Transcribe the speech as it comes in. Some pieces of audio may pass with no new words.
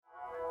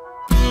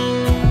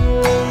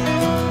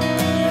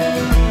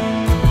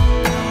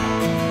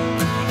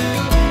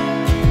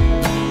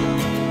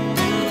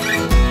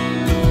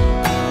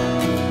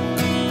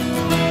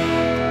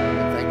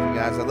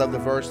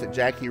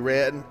Jackie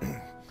read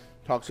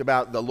talks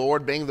about the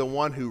Lord being the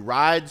one who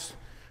rides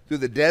through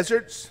the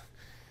deserts,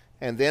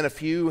 and then a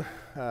few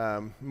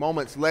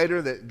moments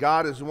later that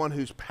God is the one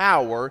whose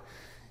power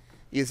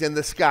is in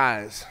the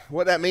skies.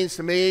 What that means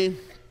to me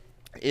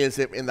is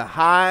that in the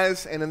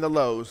highs and in the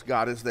lows,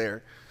 God is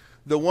there.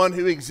 The one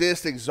who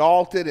exists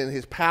exalted and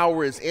his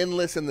power is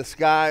endless in the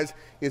skies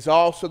is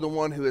also the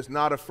one who is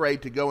not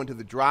afraid to go into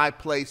the dry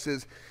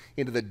places,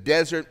 into the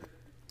desert,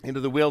 into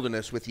the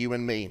wilderness with you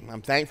and me.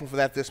 I'm thankful for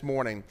that this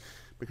morning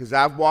because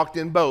I've walked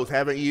in both,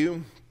 haven't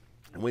you?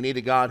 And we need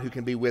a God who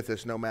can be with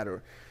us no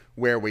matter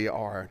where we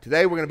are.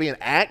 Today we're going to be in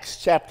Acts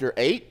chapter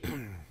 8.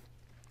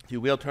 If you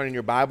will, turn in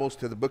your Bibles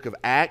to the book of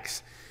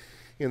Acts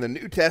in the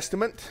New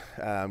Testament.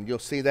 You'll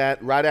see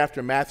that right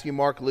after Matthew,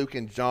 Mark, Luke,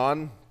 and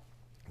John.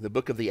 The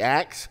book of the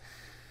Acts,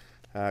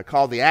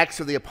 called the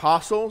Acts of the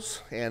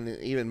Apostles, and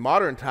even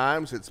modern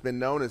times it's been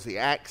known as the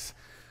Acts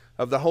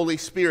of the Holy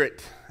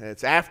Spirit.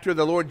 It's after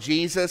the Lord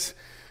Jesus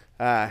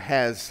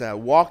has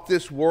walked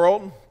this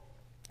world,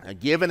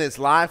 given his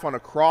life on a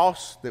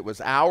cross that was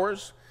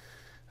ours,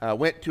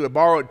 went to a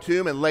borrowed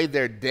tomb and laid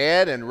there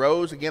dead and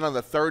rose again on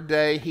the third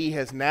day. He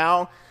has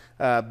now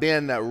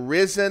been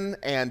risen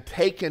and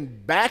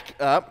taken back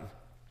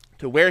up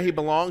to where he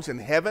belongs in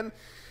heaven,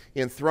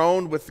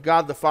 enthroned with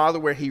God the Father,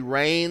 where he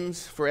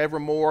reigns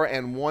forevermore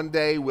and one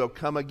day will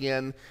come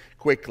again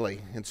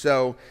quickly. And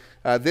so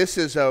this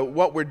is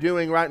what we're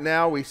doing right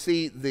now. We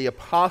see the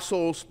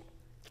apostles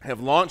have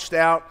launched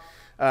out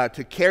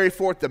to carry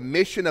forth the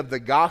mission of the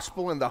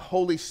gospel, and the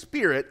Holy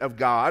Spirit of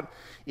God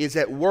is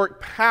at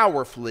work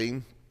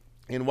powerfully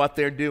in what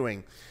they're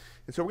doing.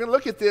 And so we're going to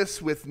look at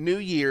this with New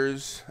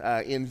Year's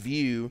in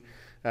view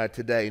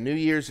today. New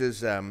Year's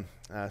is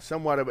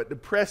somewhat of a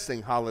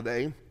depressing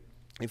holiday,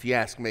 if you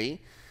ask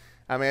me.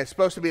 I mean, it's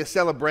supposed to be a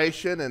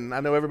celebration, and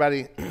I know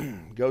everybody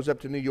goes up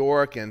to New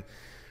York and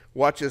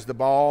watches the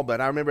ball, but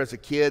I remember as a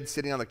kid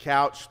sitting on the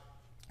couch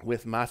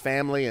with my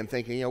family and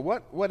thinking,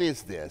 what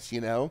is this,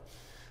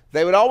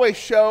 They would always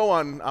show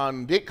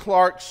on Dick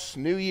Clark's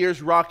New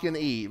Year's Rockin'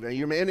 Eve.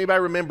 Anybody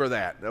remember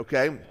that,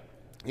 okay?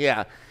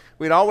 Yeah,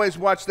 we'd always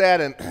watch that,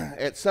 and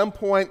at some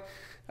point,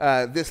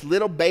 this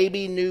little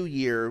baby New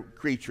Year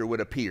creature would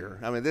appear.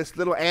 I mean, this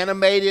little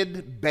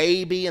animated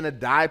baby in a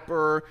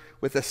diaper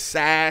with a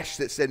sash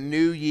that said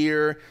New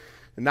Year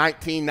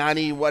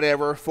 1990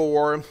 whatever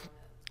 4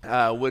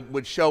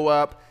 would show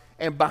up.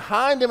 And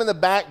behind him in the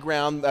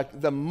background,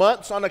 the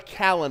months on a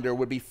calendar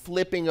would be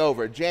flipping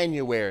over.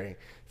 January,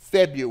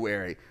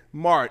 February,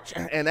 March.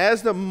 And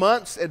as the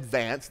months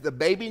advanced, the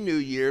baby New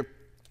Year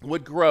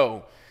would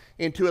grow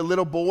into a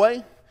little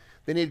boy.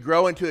 Then he'd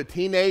grow into a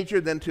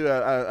teenager, then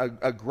to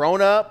a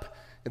grown-up,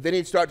 and then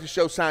he'd start to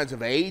show signs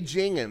of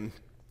aging and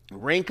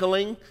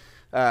wrinkling.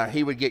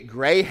 He would get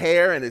gray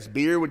hair, and his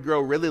beard would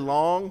grow really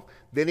long.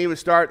 Then he would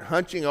start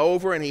hunching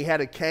over, and he had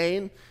a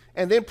cane.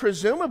 And then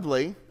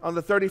presumably, on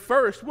the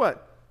 31st,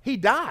 what? He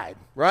died,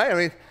 right? I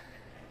mean,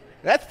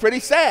 that's pretty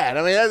sad.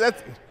 I mean,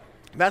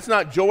 that's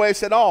not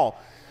joyous at all.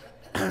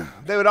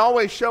 They would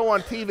always show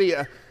on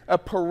TV a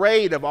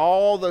parade of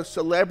all the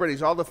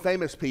celebrities, all the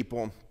famous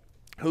people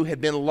who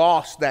had been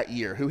lost that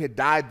year, who had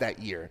died that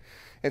year.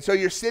 And so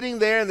you're sitting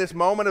there in this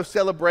moment of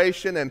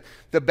celebration, and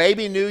the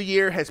baby New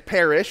Year has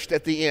perished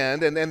at the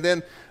end, and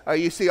then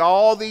you see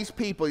all these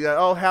people.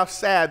 Oh, how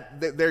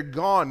sad that they're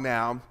gone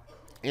now.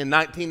 In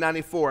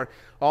 1994,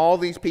 all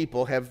these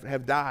people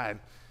have died.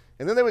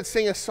 And then they would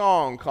sing a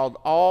song called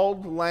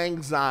Auld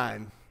Lang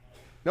Syne.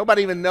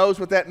 Nobody even knows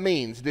what that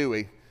means, do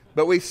we?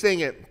 But we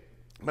sing it.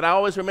 But I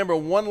always remember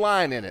one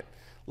line in it.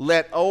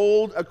 Let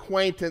old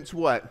acquaintance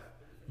what?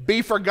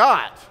 Be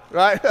forgot,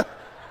 right?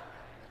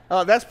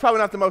 That's probably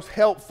not the most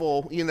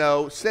helpful,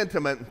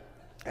 sentiment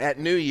at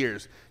New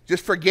Year's.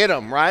 Just forget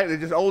them, right? They're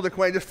just old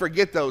acquaintance. Just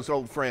forget those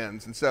old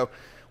friends. And so,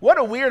 what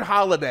a weird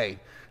holiday.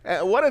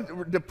 What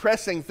a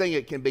depressing thing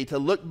it can be to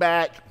look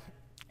back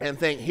and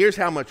think, here's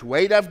how much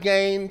weight I've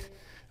gained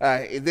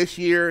this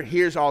year.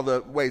 Here's all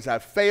the ways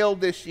I've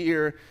failed this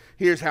year.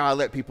 Here's how I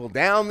let people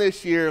down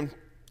this year.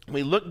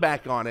 We look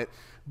back on it.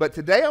 But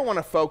today I want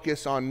to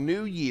focus on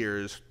New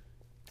Year's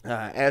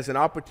as an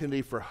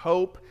opportunity for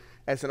hope,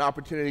 as an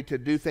opportunity to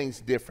do things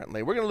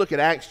differently. We're going to look at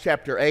Acts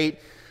chapter 8,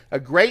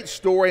 a great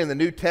story in the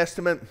New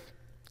Testament,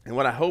 and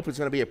what I hope is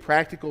going to be a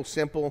practical,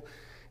 simple,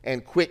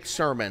 and quick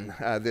sermon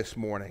this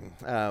morning.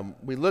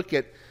 We look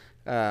at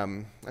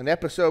an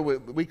episode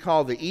we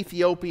call the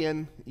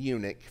Ethiopian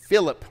eunuch,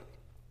 Philip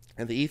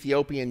and the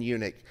Ethiopian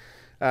eunuch.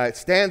 It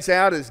stands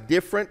out as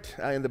different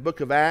in the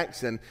book of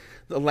Acts, and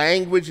the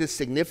language is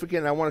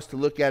significant. I want us to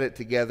look at it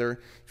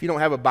together. If you don't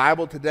have a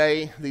Bible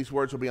today, these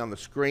words will be on the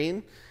screen.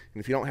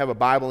 And if you don't have a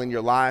Bible in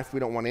your life, we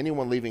don't want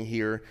anyone leaving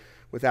here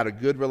without a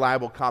good,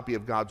 reliable copy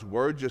of God's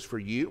Word just for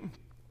you.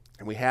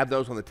 And we have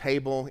those on the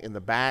table in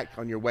the back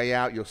on your way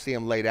out. You'll see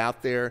them laid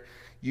out there.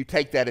 You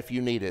take that if you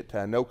need it.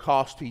 No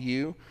cost to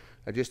you,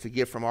 just a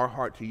gift from our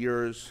heart to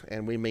yours,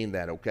 and we mean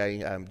that,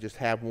 okay? Just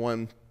have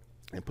one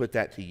and put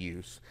that to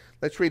use.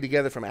 Let's read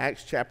together from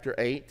Acts chapter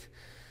 8.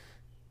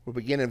 We'll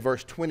begin in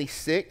verse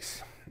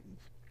 26.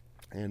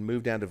 and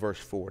move down to verse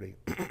 40.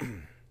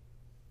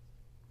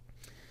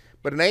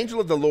 But an angel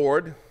of the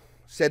Lord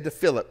said to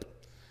Philip,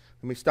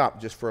 let me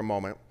stop just for a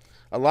moment.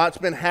 A lot's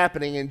been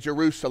happening in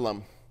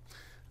Jerusalem.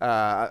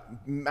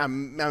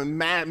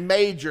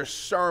 Major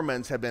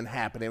sermons have been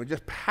happening,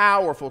 just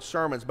powerful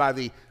sermons by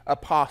the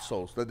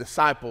apostles, the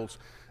disciples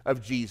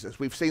of Jesus.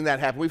 We've seen that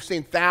happen. We've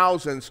seen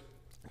thousands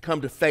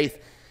come to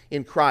faith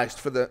in Christ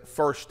for the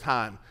first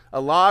time. A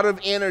lot of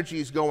energy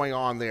is going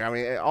on there. I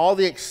mean, all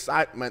the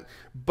excitement.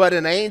 But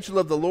an angel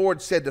of the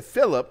Lord said to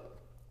Philip,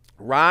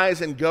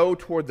 rise and go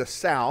toward the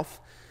south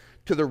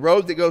to the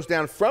road that goes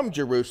down from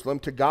Jerusalem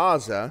to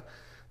Gaza.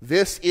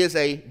 This is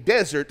a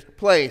desert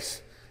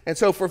place. And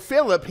so for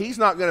Philip, he's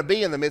not going to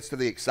be in the midst of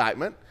the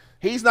excitement.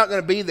 He's not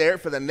going to be there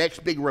for the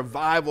next big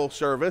revival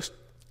service.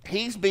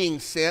 He's being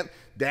sent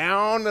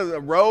down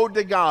the road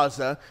to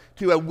Gaza,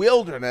 to a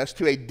wilderness,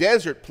 to a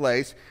desert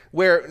place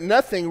where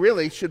nothing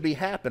really should be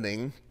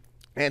happening.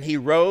 And he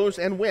rose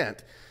and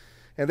went.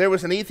 And there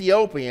was an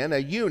Ethiopian, a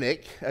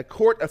eunuch, a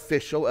court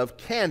official of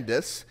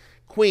Candace,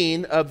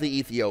 queen of the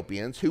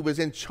Ethiopians, who was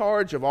in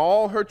charge of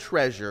all her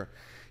treasure.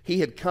 He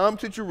had come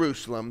to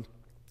Jerusalem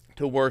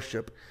to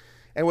worship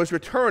and was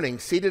returning,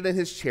 seated in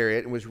his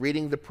chariot, and was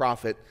reading the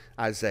prophet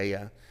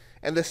Isaiah.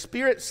 And the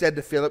Spirit said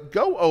to Philip,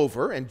 go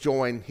over and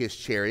join his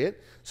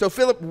chariot. So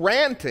Philip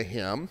ran to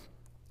him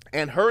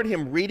and heard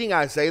him reading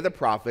Isaiah the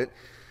prophet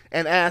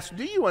and asked,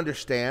 do you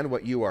understand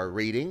what you are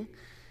reading?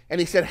 And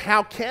he said,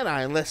 how can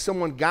I unless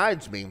someone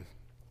guides me?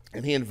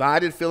 And he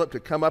invited Philip to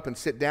come up and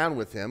sit down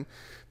with him.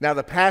 Now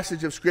the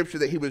passage of Scripture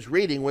that he was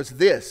reading was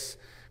this,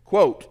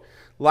 quote,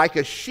 like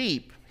a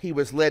sheep he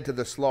was led to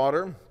the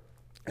slaughter,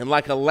 and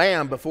like a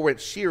lamb before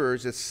its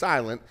shearers is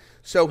silent,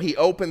 so he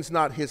opens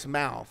not his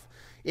mouth.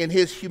 In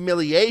his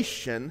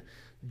humiliation,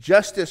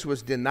 justice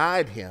was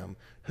denied him.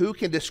 Who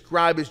can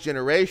describe his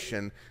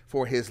generation?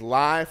 For his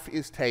life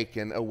is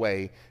taken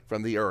away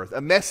from the earth.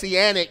 A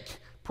messianic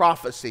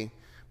prophecy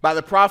by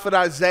the prophet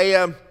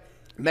Isaiah,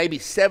 maybe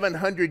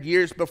 700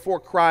 years before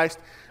Christ,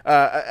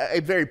 a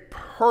very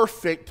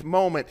perfect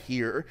moment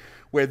here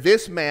where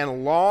this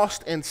man,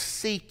 lost and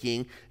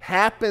seeking,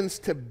 happens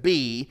to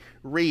be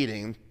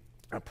reading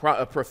a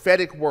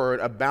prophetic word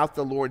about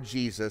the Lord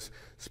Jesus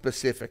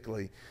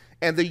specifically.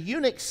 And the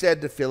eunuch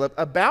said to Philip,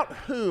 about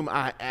whom,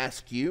 I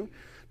ask you,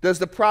 does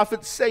the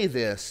prophet say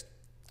this?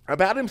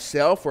 About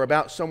himself or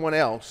about someone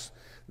else?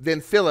 Then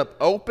Philip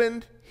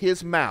opened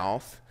his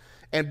mouth,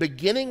 and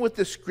beginning with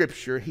the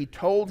scripture, he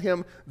told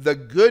him the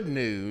good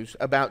news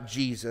about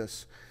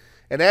Jesus.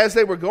 And as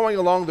they were going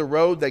along the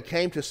road, they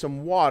came to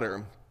some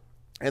water.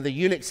 And the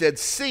eunuch said,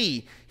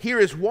 see, here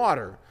is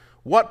water.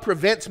 What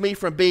prevents me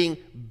from being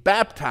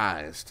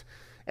baptized?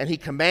 And he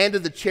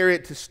commanded the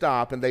chariot to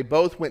stop, and they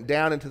both went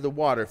down into the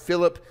water,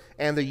 Philip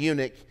and the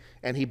eunuch,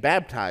 and he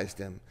baptized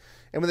him.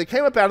 And when they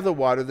came up out of the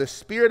water, the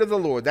Spirit of the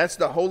Lord, that's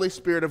the Holy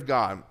Spirit of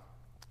God,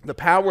 the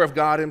power of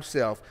God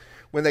himself,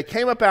 when they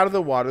came up out of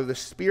the water, the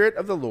Spirit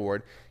of the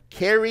Lord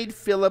carried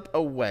Philip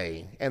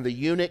away, and the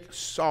eunuch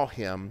saw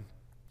him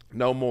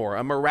no more.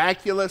 A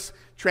miraculous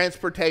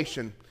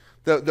transportation.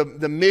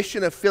 The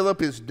mission of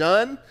Philip is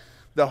done.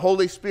 The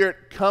Holy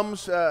Spirit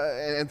comes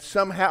and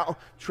somehow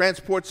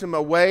transports him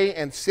away,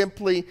 and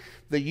simply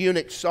the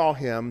eunuch saw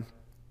him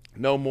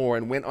no more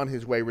and went on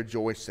his way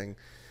rejoicing.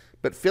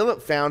 But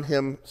Philip found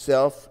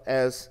himself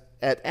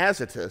at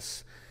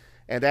Azotus,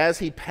 and as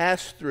he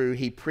passed through,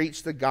 he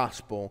preached the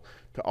gospel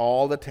to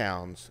all the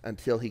towns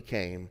until he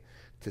came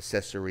to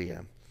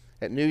Caesarea.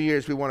 At New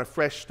Year's, we want a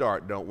fresh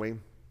start, don't we?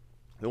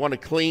 We want a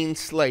clean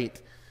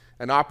slate,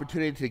 an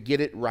opportunity to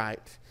get it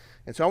right.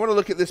 And so I want to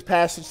look at this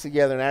passage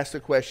together and ask the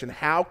question,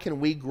 how can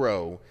we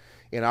grow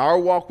in our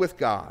walk with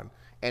God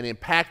and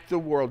impact the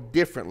world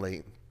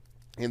differently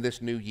in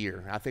this new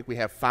year? I think we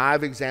have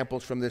 5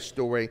 examples from this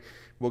story.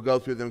 We'll go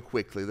through them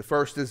quickly. The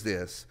first is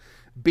this: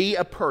 be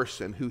a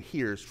person who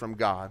hears from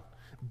God.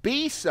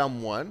 Be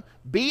someone,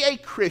 be a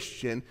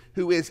Christian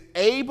who is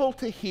able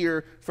to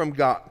hear from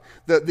God.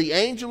 The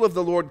angel of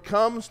the Lord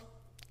comes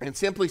and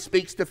simply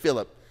speaks to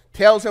Philip,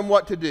 tells him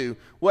what to do.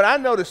 What I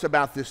notice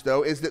about this,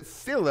 though, is that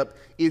Philip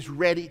is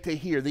ready to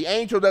hear. The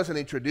angel doesn't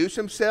introduce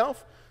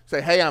himself,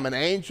 say, hey, I'm an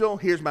angel,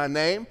 here's my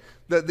name.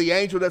 The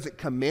angel doesn't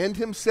commend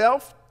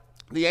himself.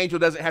 The angel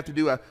doesn't have to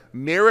do a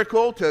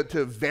miracle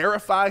to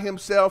verify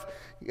himself.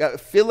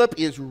 Philip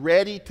is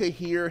ready to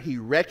hear. He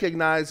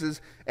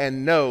recognizes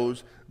and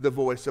knows the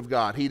voice of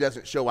God. He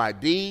doesn't show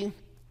ID.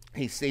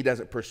 He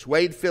doesn't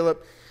persuade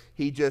Philip.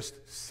 He just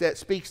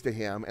speaks to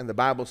him, and the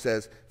Bible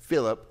says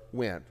Philip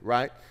went,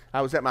 right?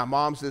 I was at my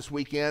mom's this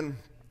week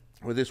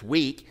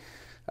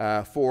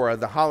for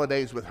the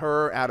holidays with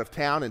her out of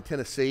town in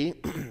Tennessee,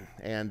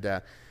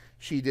 and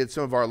she did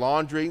some of our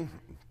laundry.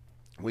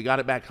 We got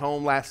it back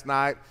home last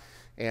night,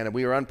 and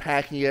we were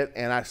unpacking it,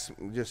 and I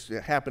just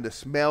happened to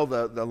smell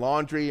the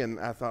laundry, and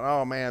I thought,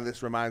 oh man,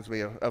 this reminds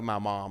me of my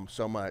mom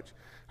so much.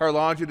 Her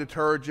laundry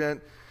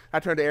detergent. I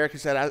turned to Erica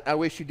and said, I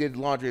wish you did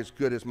laundry as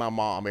good as my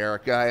mom,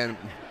 Erica.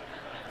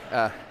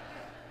 And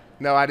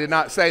no, I did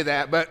not say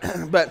that,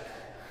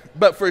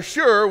 but for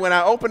sure, when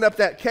I opened up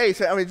that case,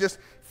 I mean, just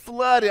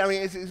flooded. I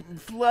mean, it's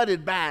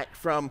flooded back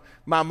from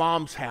my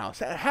mom's house.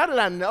 How did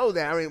I know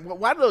that? I mean,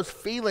 why do those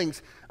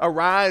feelings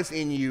arise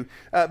in you?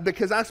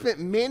 Because I spent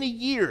many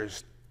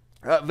years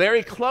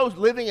very close,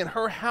 living in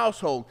her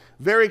household,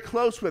 very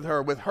close with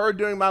her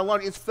doing my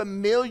laundry. It's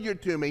familiar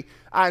to me.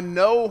 I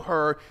know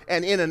her,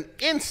 and in an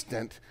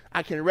instant,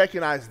 I can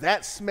recognize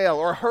that smell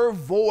or her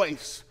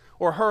voice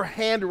or her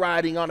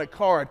handwriting on a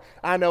card.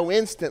 I know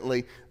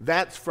instantly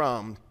that's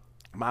from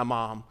my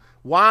mom.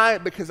 Why?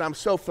 Because I'm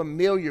so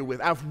familiar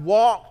with, I've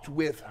walked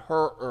with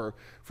her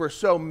for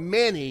so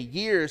many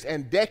years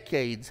and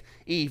decades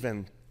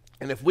even.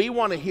 And if we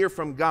want to hear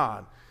from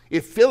God,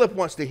 if Philip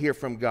wants to hear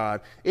from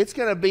God, it's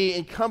going to be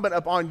incumbent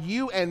upon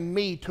you and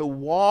me to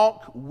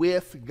walk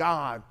with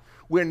God.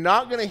 We're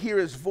not going to hear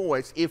his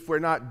voice if we're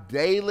not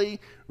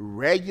daily,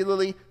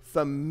 regularly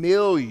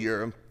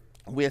familiar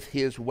with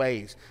his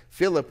ways.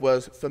 Philip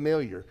was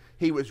familiar.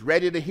 He was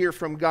ready to hear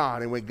from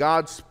God. And when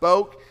God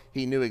spoke,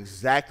 he knew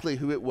exactly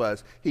who it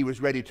was. He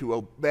was ready to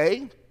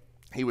obey.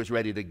 He was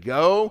ready to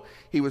go.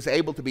 He was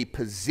able to be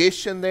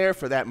positioned there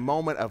for that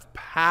moment of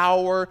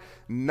power,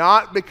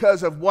 not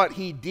because of what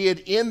he did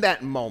in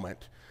that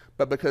moment,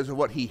 but because of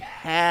what he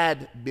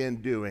had been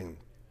doing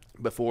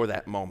before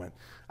that moment.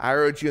 I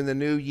urge you in the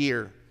new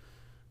year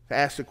to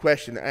ask the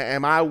question,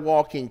 am I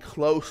walking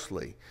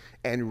closely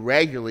and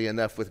regularly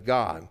enough with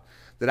God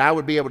that I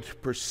would be able to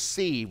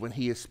perceive when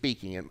he is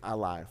speaking in my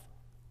life?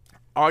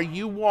 Are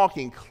you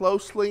walking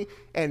closely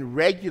and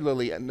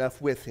regularly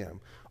enough with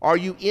him? Are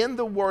you in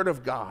the Word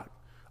of God?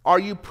 Are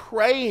you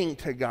praying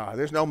to God?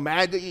 There's no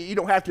magic. You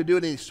don't have to do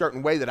it in a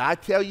certain way that I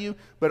tell you,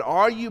 but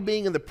are you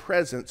being in the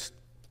presence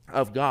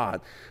of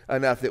God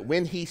enough that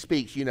when he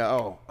speaks, you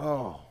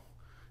know,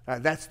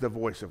 that's the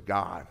voice of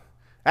God.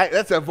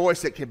 That's a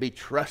voice that can be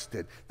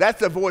trusted.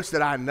 That's a voice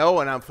that I know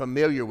and I'm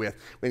familiar with.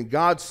 When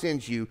God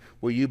sends you,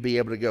 will you be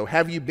able to go?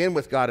 Have you been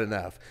with God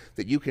enough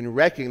that you can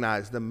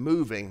recognize the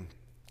moving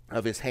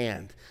of his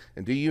hand?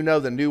 And do you know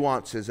the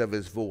nuances of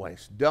his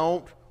voice?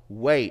 Don't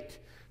wait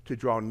to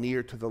draw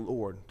near to the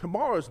Lord.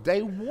 Tomorrow's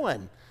day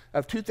 1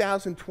 of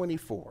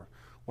 2024.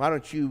 Why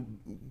don't you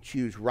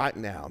choose right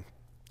now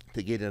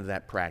to get into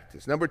that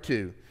practice? Number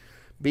 2,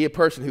 be a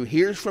person who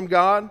hears from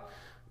God,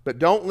 but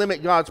don't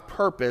limit God's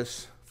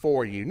purpose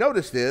for you.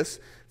 Notice this.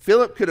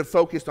 Philip could have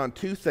focused on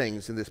 2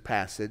 things in this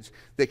passage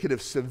that could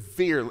have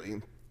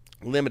severely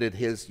limited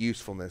his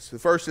usefulness. The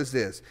first is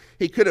this.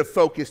 He could have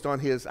focused on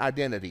his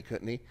identity,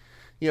 couldn't he?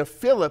 You know,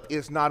 Philip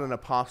is not an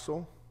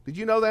apostle. Did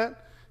you know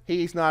that?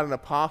 He's not an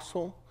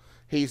apostle.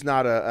 He's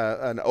not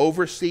an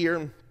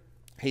overseer.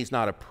 He's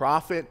not a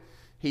prophet.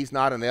 He's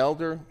not an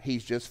elder.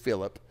 He's just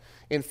Philip.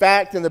 In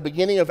fact, in the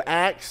beginning of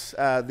Acts,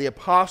 the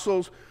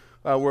apostles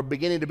were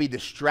beginning to be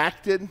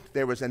distracted.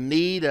 There was a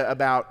need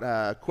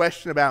a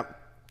question about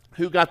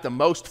who got the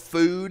most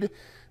food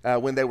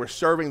when they were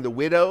serving the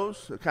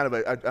widows, kind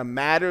of a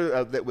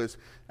matter that was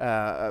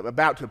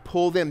about to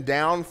pull them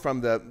down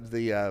from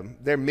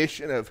their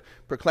mission of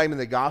proclaiming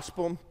the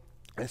gospel.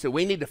 And so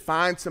we need to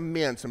find some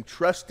men, some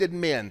trusted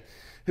men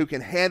who can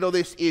handle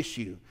this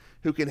issue,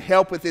 who can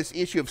help with this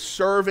issue of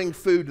serving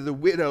food to the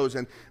widows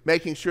and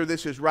making sure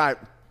this is right.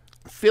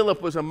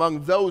 Philip was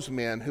among those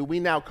men who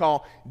we now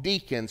call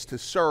deacons to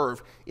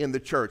serve in the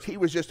church. He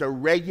was just a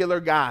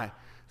regular guy,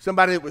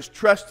 somebody that was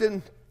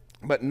trusted,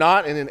 but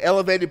not in an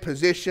elevated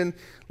position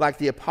like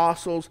the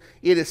apostles.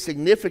 It is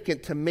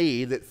significant to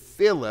me that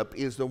Philip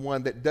is the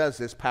one that does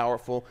this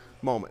powerful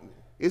moment.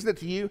 Isn't it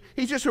to you?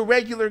 He's just a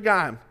regular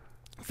guy.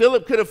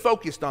 Philip could have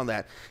focused on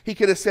that. He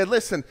could have said,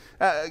 listen,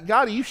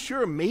 God, are you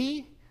sure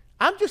me?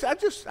 I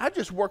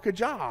just work a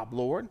job,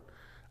 Lord.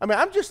 I mean,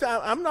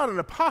 I'm not an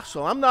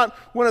apostle. I'm not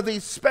one of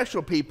these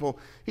special people.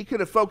 He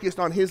could have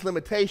focused on his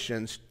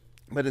limitations,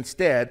 but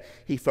instead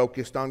he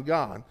focused on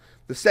God.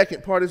 The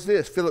second part is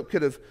this. Philip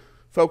could have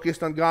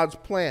focused on God's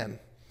plan.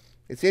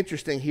 It's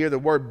interesting here. The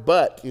word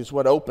but is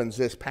what opens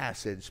this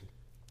passage.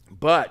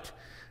 But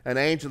an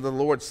angel of the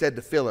Lord said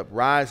to Philip,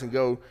 rise and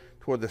go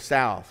toward the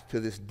south to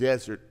this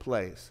desert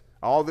place.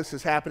 All this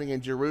is happening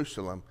in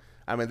Jerusalem.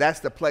 I mean, that's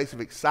the place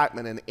of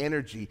excitement and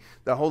energy.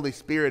 The Holy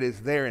Spirit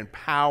is there in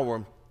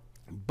power.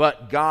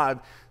 But God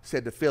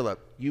said to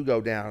Philip, you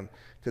go down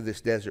to this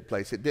desert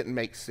place. It didn't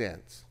make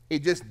sense.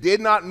 It just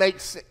did not make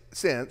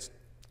sense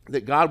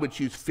that God would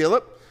choose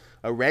Philip,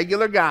 a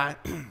regular guy,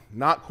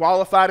 not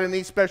qualified in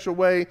any special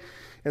way,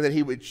 and that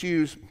he would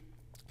choose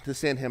to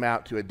send him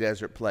out to a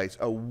desert place,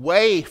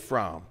 away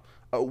from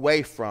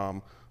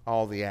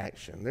all the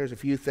action. There's a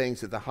few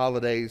things at the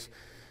holidays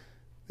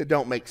that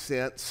don't make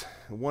sense.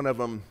 One of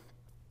them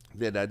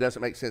that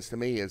doesn't make sense to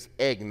me is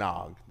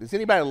eggnog. Does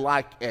anybody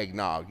like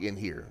eggnog in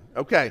here?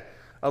 Okay,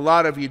 a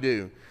lot of you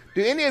do.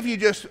 Do any of you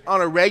just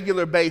on a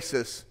regular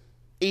basis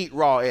eat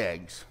raw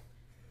eggs?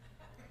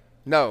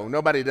 No,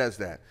 nobody does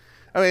that.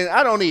 I mean,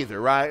 I don't either,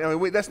 right? I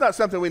mean, that's not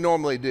something we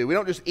normally do. We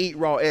don't just eat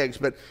raw eggs,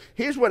 but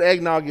here's what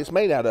eggnog is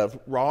made out of,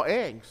 raw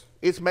eggs.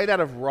 It's made out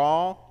of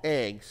raw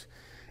eggs.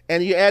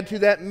 And you add to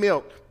that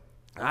milk.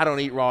 I don't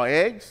eat raw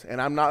eggs,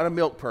 and I'm not a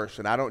milk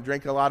person. I don't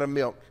drink a lot of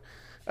milk.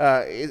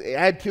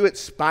 Add to it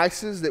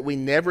spices that we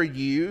never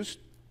use.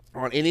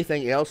 on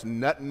anything else.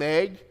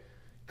 Nutmeg,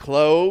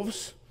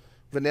 cloves,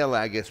 vanilla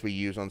I guess we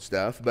use on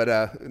stuff,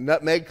 but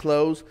nutmeg,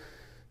 cloves,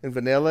 and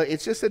vanilla.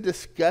 It's just a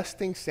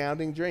disgusting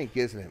sounding drink,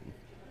 isn't it?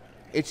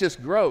 It's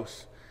just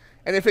gross.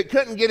 And if it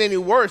couldn't get any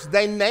worse,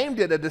 they named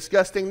it a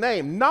disgusting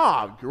name,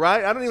 nog,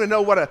 right? I don't even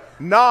know what a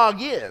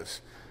nog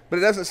is, but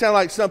it doesn't sound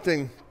like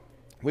something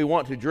we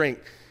want to drink.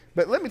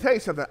 But let me tell you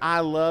something. I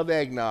love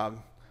eggnog.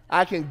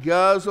 I can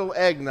guzzle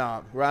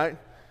eggnog, right?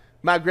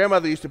 My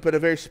grandmother used to put a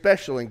very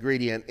special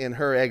ingredient in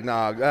her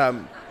eggnog.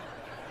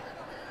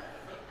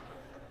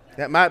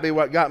 That might be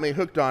what got me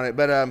hooked on it,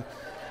 but I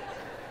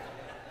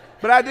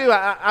do.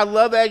 I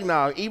love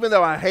eggnog, even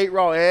though I hate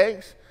raw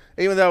eggs.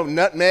 Even though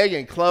nutmeg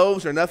and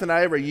cloves are nothing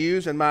I ever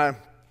use in my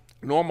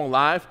normal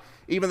life,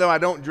 even though I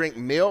don't drink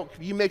milk,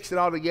 you mix it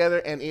all together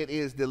and it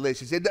is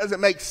delicious. It doesn't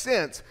make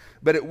sense,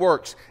 but it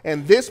works.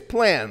 And this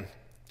plan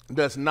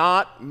does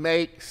not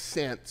make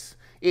sense.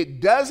 It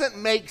doesn't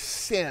make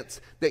sense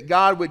that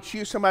God would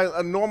choose somebody,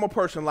 a normal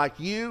person like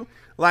you,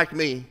 like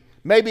me,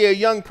 maybe a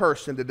young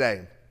person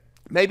today,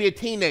 maybe a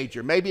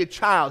teenager, maybe a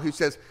child who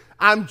says,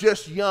 I'm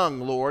just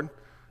young, Lord.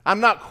 I'm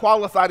not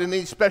qualified in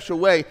any special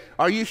way.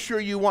 Are you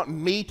sure you want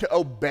me to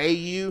obey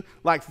you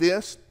like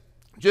this?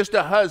 Just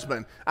a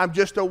husband. I'm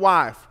just a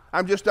wife.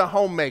 I'm just a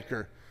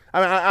homemaker.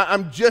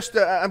 I'm just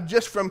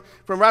from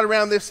right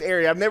around this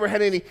area. I've never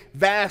had any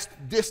vast,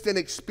 distant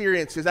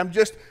experiences. I'm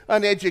just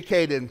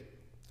uneducated.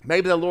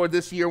 Maybe the Lord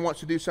this year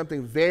wants to do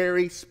something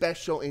very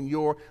special in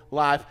your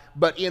life,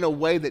 but in a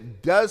way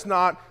that does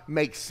not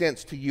make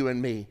sense to you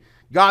and me.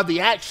 God, the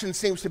action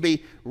seems to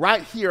be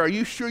right here. Are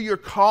you sure you're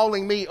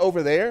calling me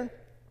over there?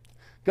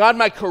 God,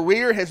 my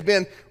career has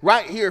been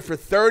right here for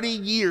 30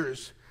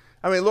 years.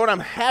 I mean, Lord,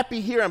 I'm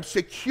happy here. I'm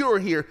secure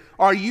here.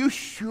 Are you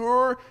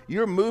sure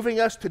you're moving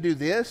us to do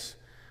this?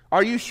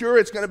 Are you sure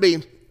it's going to be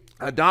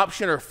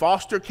adoption or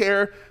foster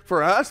care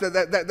for us?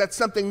 That's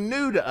something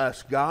new to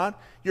us, God.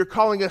 You're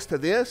calling us to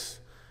this?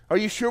 Are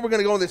you sure we're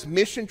going to go on this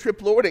mission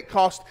trip, Lord? It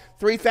cost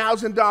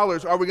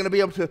 $3,000. Are we going to be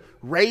able to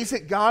raise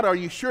it, God? Are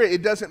you sure?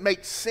 It doesn't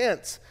make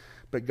sense.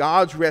 But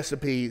God's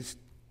recipes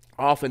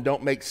often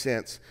don't make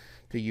sense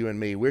to you and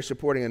me. We're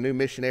supporting a new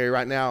missionary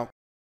right now.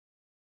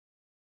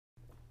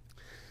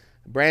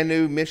 A brand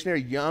new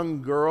missionary,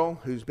 young girl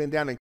who's been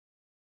down at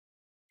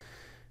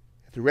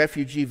the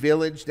refugee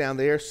village down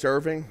there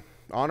serving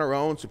on her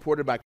own,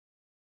 supported by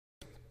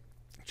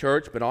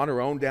church, but on her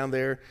own down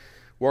there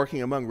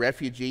working among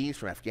refugees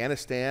from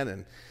Afghanistan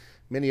and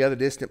many other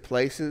distant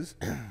places.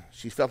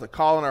 She's felt a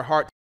call in her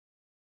heart.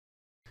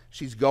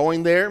 She's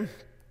going there,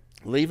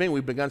 leaving.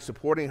 We've begun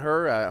supporting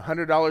her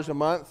 $100 a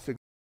month to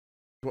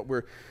what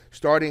we're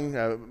starting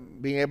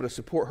being able to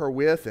support her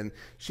with, and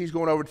she's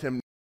going over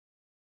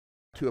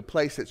to a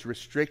place that's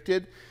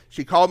restricted.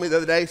 She called me the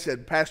other day,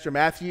 said, Pastor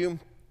Matthew,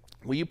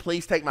 will you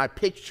please take my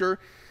picture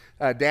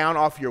down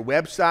off your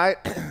website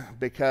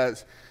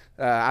because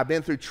I've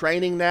been through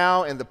training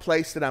now, and the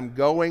place that I'm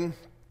going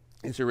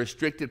is a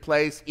restricted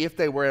place. If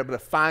they were able to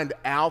find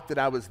out that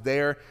I was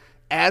there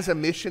as a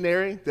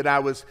missionary, that I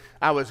was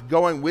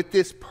going with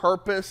this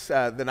purpose,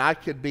 then I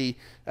could be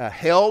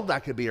held, I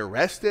could be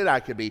arrested, I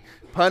could be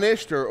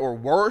punished or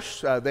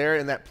worse there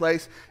in that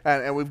place.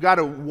 And we've got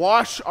to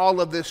wash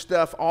all of this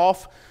stuff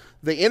off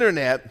the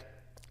internet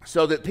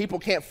so that people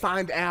can't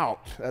find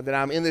out that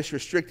I'm in this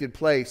restricted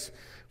place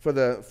for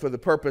the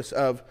purpose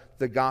of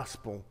the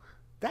gospel.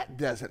 That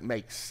doesn't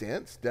make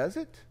sense, does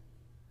it?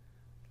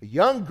 A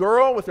young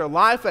girl with her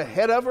life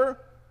ahead of her,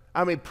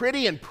 I mean,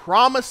 pretty and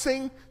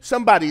promising,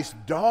 somebody's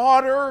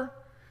daughter,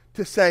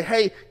 to say,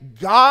 hey,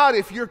 God,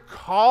 if you're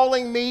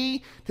calling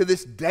me to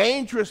this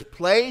dangerous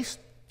place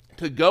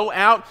to go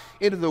out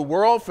into the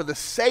world for the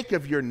sake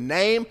of your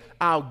name,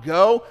 I'll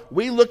go.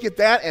 We look at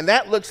that, and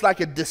that looks like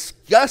a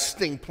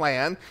disgusting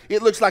plan.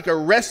 It looks like a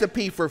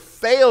recipe for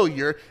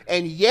failure,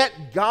 and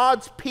yet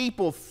God's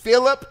people,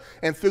 Philip,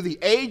 and through the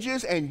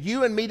ages, and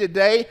you and me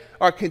today,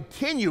 are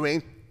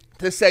continuing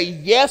to say,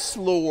 yes,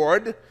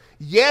 Lord,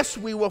 yes,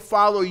 we will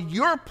follow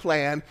your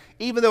plan,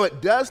 even though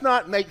it does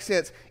not make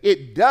sense.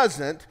 It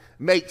doesn't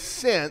make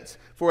sense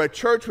for a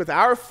church with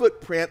our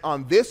footprint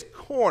on this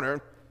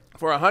corner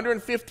for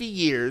 150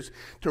 years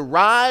to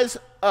rise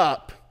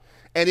up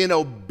and in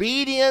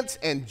obedience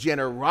and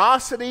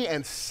generosity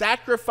and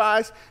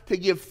sacrifice to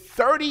give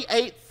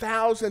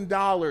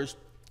 $38,000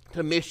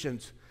 to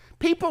missions.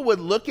 People would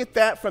look at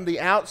that from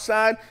the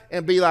outside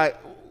and be like,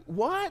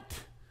 what?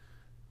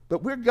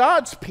 But we're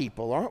God's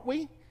people, aren't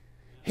we?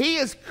 He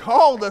has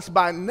called us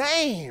by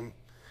name.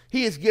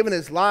 He has given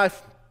his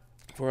life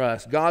for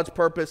us. God's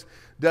purpose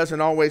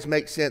doesn't always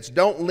make sense.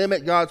 Don't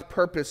limit God's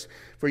purpose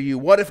for you.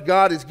 What if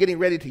God is getting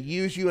ready to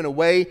use you in a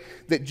way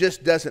that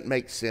just doesn't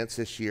make sense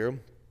this year?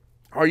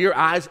 Are your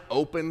eyes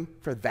open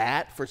for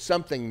that, for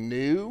something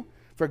new,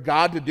 for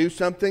God to do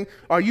something?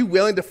 Are you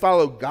willing to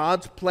follow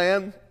God's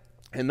plan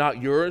and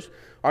not yours?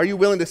 Are you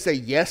willing to say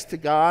yes to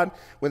God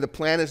when the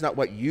plan is not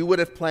what you would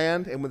have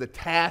planned and when the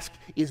task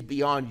is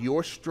beyond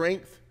your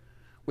strength?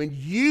 When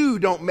you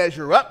don't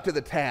measure up to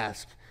the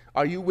task,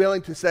 are you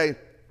willing to say,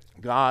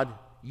 God,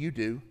 you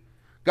do.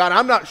 God,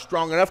 I'm not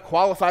strong enough,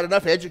 qualified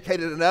enough,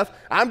 educated enough.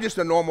 I'm just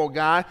a normal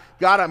guy.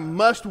 God, I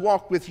must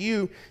walk with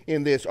you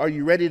in this. Are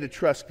you ready to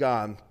trust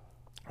God?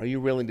 Are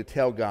you willing to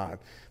tell God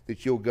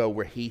that you'll go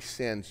where he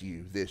sends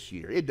you this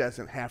year? It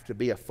doesn't have to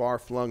be a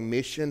far-flung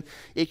mission.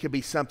 It could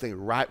be something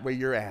right where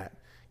you're at.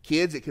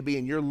 Kids, it could be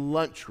in your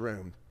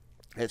lunchroom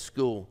at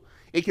school.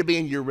 It could be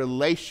in your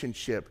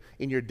relationship,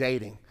 in your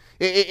dating.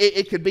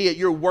 It could be at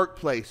your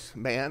workplace,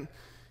 man.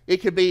 It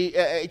could be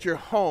at your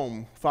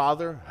home,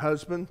 father,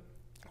 husband,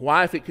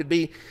 wife. It could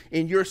be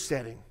in your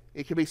setting.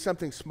 It could be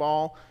something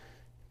small,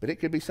 but it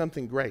could be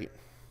something great.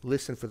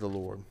 Listen for the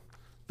Lord.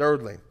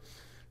 Thirdly,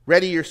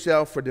 ready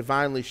yourself for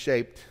divinely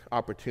shaped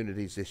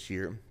opportunities this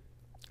year.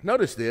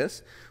 Notice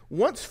this.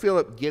 Once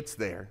Philip gets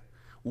there,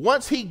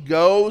 once he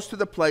goes to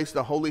the place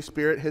the Holy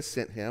Spirit has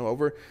sent him,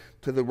 over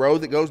to the road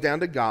that goes down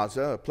to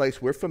Gaza, a place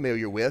we're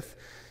familiar with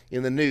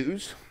in the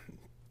news,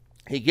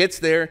 he gets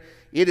there,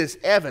 it is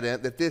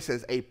evident that this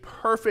is a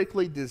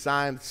perfectly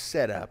designed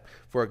setup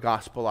for a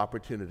gospel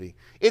opportunity.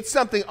 It's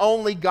something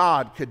only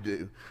God could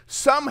do.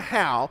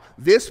 Somehow,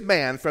 this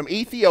man from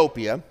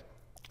Ethiopia,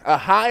 a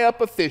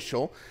high-up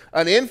official,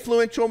 an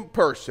influential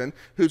person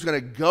who's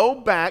going to go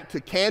back to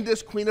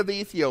Candace, queen of the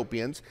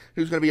Ethiopians,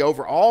 who's going to be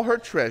over all her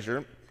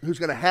treasure, who's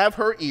going to have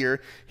her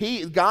ear.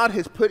 God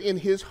has put in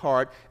his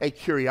heart a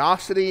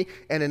curiosity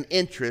and an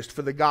interest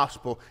for the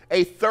gospel,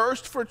 a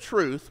thirst for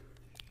truth,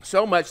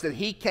 so much that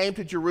he came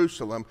to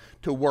Jerusalem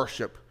to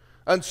worship.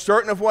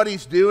 Uncertain of what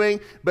he's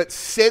doing, but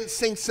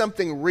sensing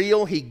something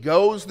real, he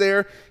goes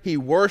there, he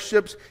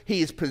worships,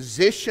 he is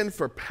positioned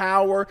for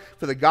power,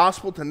 for the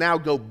gospel to now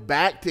go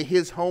back to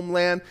his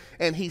homeland,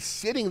 and he's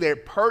sitting there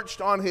perched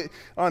on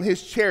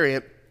his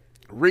chariot,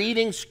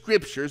 reading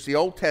scriptures, the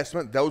Old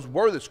Testament. Those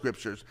were the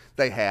scriptures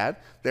they had.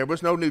 There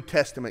was no New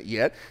Testament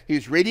yet.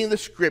 He's reading the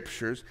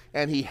scriptures,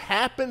 and he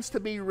happens to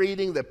be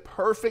reading the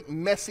perfect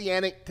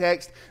messianic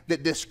text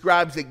that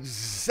describes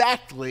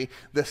exactly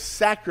the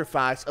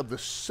sacrifice of the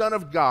Son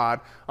of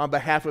God on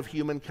behalf of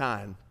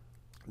humankind.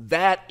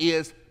 That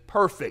is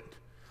perfect.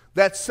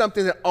 That's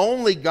something that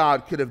only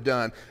God could have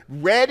done.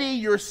 Ready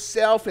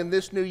yourself in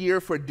this new year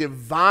for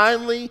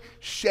divinely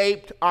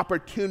shaped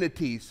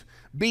opportunities.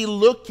 Be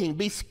looking,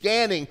 be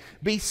scanning,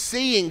 be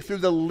seeing through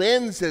the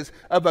lenses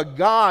of a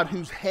God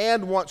whose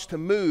hand wants to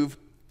move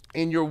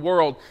in your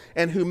world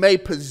and who may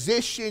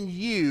position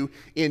you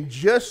in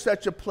just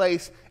such a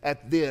place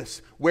at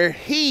this, where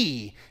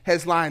he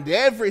has lined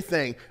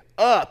everything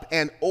up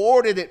and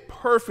ordered it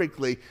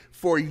perfectly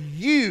for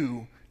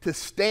you to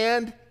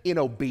stand in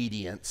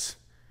obedience,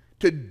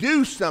 to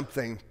do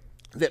something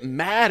that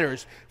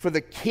matters for the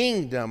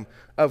kingdom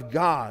of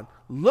God.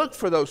 Look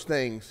for those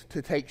things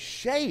to take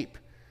shape.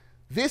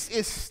 This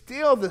is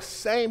still the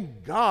same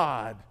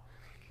God.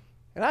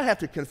 And I have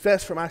to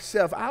confess for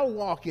myself, I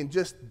walk in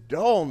just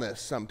dullness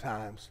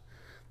sometimes.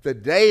 The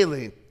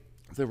daily,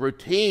 the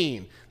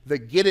routine, the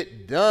get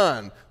it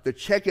done, the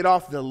check it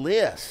off the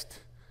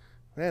list.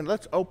 Man,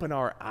 let's open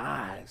our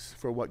eyes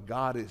for what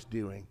God is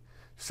doing.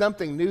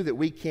 Something new that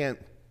we can't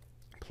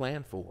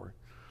plan for.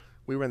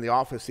 We were in the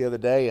office the other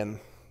day, and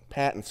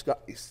Pat and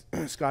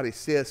Scotty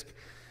Sisk,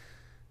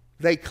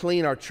 they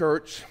clean our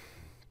church.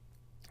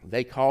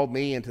 They called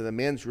me into the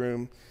men's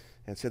room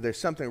and said, there's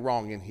something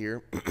wrong in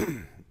here.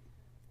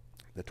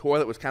 The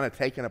toilet was kind of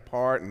taken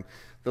apart, and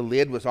the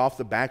lid was off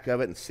the back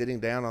of it and sitting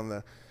down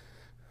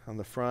on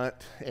the front.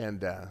 And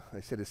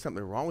they said, is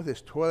something wrong with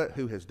this toilet?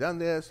 Who has done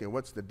this? You know,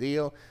 what's the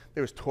deal?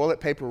 There was toilet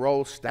paper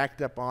rolls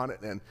stacked up on it,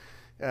 and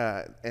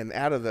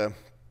out of the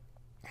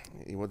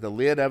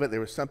lid of it, there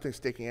was something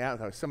sticking out.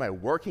 There was somebody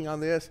working on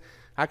this.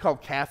 I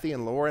called Kathy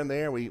and Laura in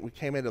there. We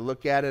came in to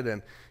look at it,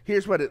 and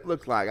here's what it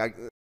looked like.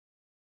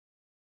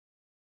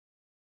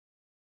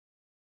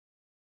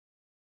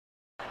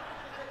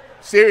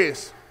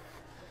 Serious.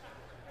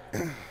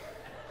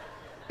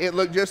 It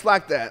looked just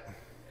like that.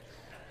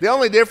 The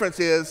only difference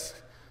is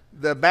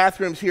the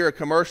bathrooms here are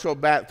commercial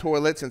bath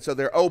toilets, and so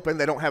they're open.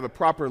 They don't have a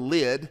proper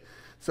lid.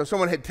 So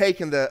someone had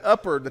taken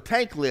the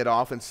tank lid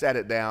off and set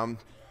it down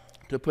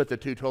to put the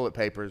two toilet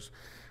papers.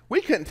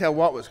 We couldn't tell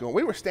what was going on.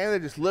 We were standing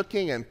there just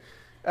looking, and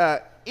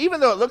even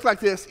though it looked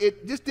like this,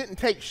 it just didn't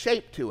take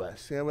shape to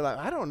us. You know, we're like,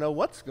 I don't know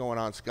what's going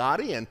on,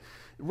 Scotty. And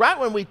right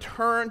when we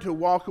turned to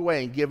walk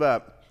away and give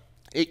up,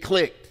 it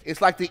clicked. It's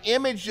like the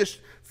image just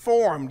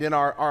formed in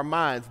our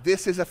minds.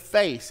 This is a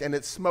face, and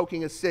it's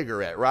smoking a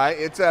cigarette, right?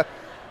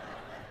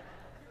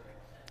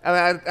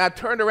 I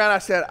turned around, I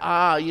said,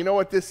 you know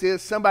what this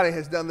is? Somebody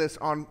has done this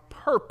on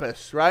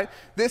purpose, right?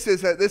 This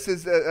is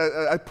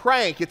a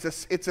prank. It's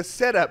a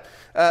setup.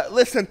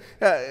 Listen,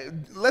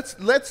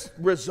 let's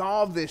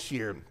resolve this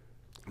year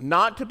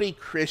not to be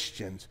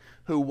Christians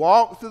who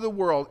walk through the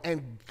world,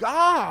 and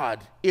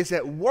God is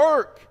at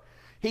work.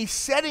 He's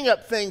setting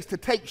up things to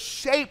take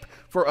shape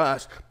for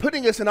us,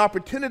 putting us in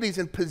opportunities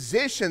and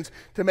positions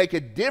to make a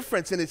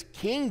difference in his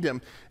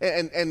kingdom,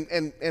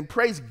 and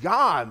praise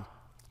God,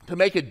 to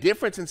make a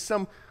difference in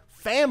some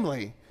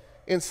family,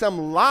 in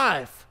some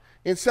life.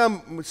 in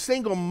some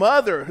single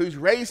mother who's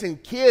raising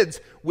kids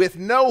with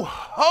no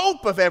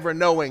hope of ever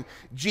knowing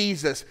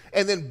Jesus.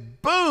 And then,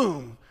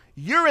 boom,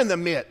 you're in the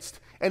midst.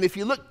 And if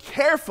you look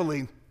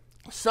carefully,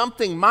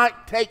 something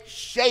might take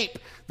shape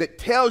that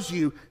tells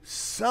you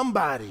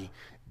somebody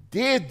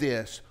did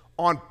this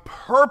on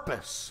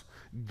purpose.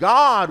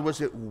 God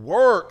was at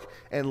work,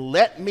 and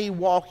let me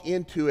walk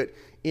into it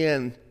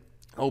in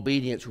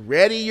obedience.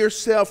 Ready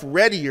yourself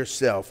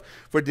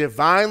for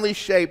divinely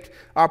shaped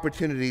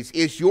opportunities.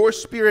 Is your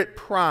spirit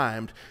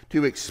primed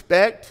to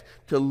expect,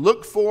 to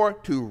look for,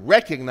 to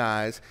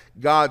recognize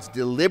God's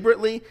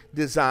deliberately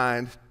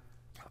designed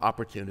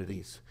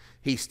opportunities?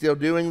 He's still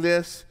doing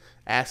this.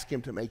 Ask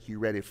him to make you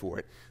ready for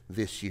it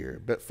this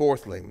year. But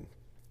fourthly,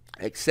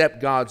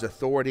 accept God's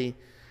authority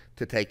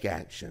to take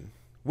action.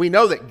 We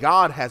know that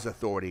God has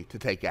authority to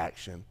take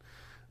action.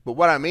 But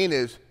what I mean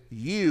is,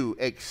 you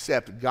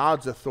accept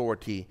God's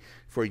authority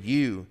for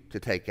you to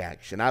take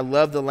action. I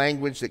love the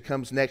language that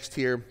comes next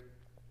here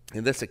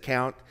in this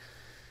account.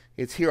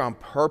 It's here on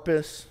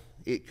purpose.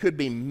 It could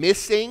be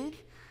missing,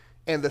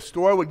 and the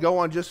story would go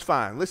on just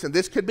fine. Listen,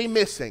 this could be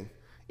missing.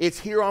 It's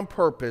here on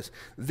purpose.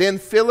 Then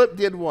Philip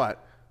did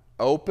what?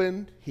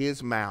 Opened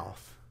his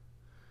mouth.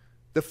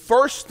 The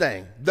first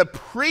thing, the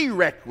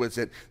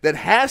prerequisite that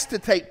has to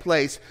take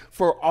place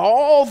for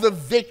all the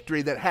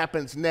victory that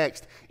happens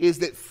next is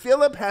that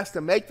Philip has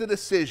to make the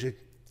decision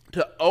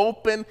to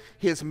open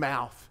his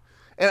mouth.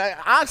 And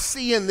I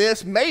see in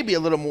this maybe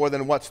a little more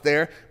than what's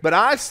there, but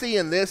I see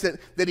in this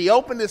that he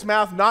opened his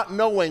mouth not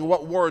knowing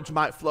what words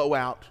might flow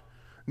out.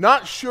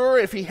 Not sure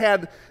if he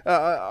had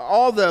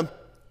all the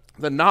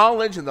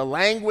knowledge and the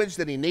language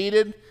that he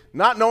needed.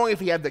 Not knowing if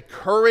he had the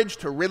courage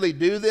to really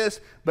do this,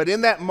 but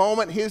in that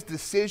moment, his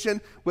decision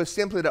was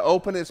simply to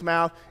open his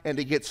mouth and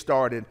to get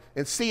started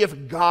and see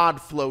if God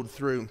flowed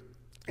through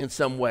in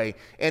some way.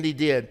 And he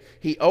did.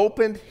 He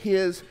opened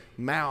his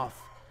mouth.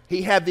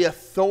 He had the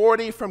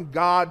authority from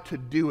God to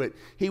do it.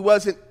 He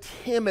wasn't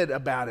timid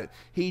about it.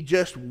 He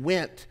just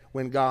went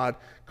when God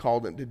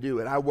called him to do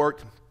it. I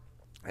worked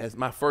as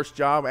my first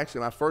job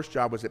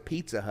was at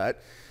Pizza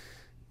Hut.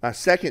 My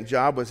second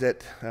job was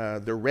at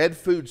the Red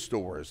Food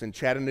Stores in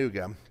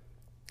Chattanooga.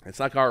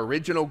 It's like our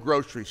original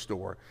grocery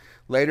store.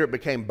 Later it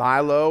became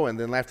Bi-Lo, and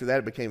then after that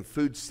it became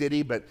Food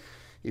City. But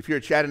if you're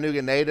a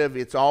Chattanooga native,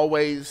 it's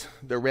always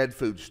the Red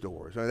Food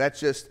Stores. I mean, that's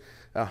just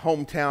a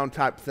hometown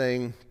type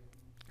thing.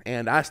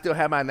 And I still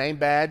have my name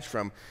badge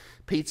from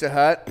Pizza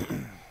Hut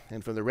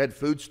and from the Red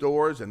Food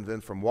Stores, and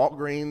then from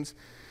Walgreens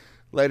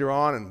later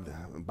on,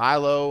 and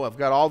Bi-Lo. I've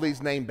got all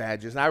these name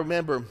badges. And I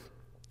remember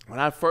when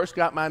I first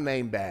got my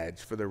name badge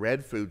for the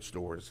Red Food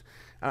Stores,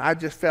 I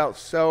just felt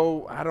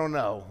so,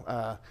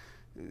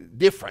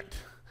 different.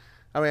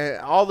 I mean,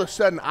 all of a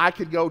sudden, I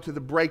could go to the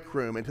break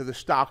room and to the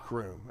stock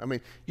room. I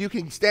mean, you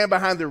can stand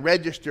behind the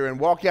register and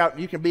walk out,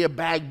 and you can be a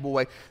bag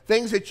boy.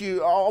 Things that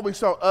you always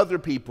saw other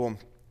people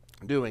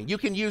doing. You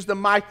can use the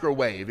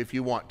microwave if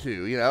you want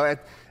to,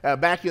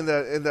 back in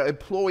the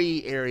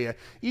employee area.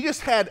 You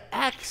just had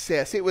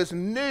access. It was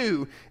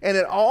new, and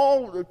it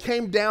all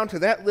came down to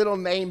that little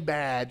name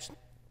badge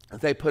that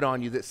they put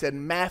on you that said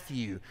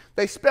Matthew.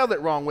 They spelled it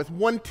wrong with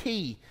one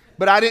T,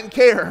 but I didn't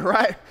care,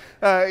 right?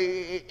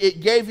 It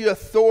gave you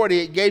authority.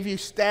 It gave you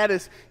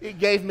status. It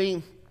gave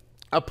me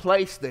a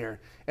place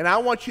there. And I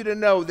want you to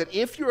know that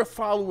if you're a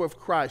follower of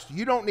Christ,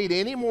 you don't need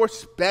any more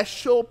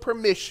special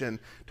permission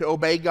to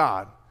obey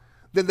God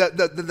than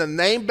the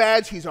name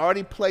badge he's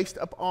already placed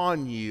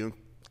upon you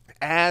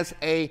as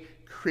a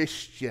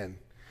Christian.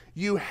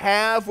 You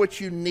have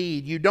what you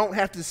need. You don't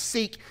have to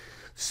seek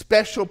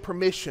special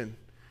permission.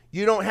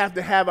 You don't have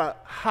to have a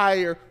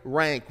higher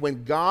rank.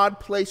 When God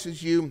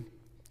places you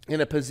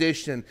in a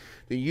position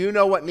that you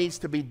know what needs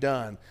to be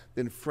done,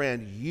 then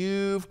friend,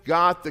 you've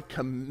got the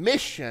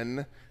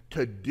commission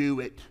to do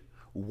it.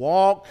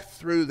 Walk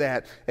through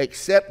that.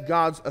 Accept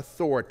God's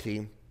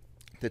authority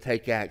to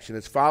take action.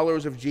 As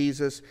followers of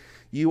Jesus,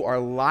 you are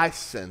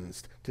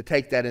licensed to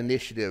take that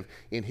initiative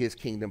in his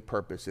kingdom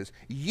purposes.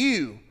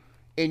 You,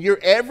 in your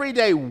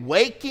everyday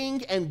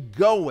waking and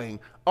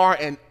going, are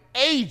an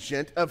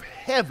agent of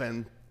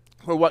heaven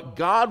for what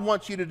God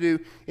wants you to do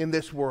in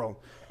this world.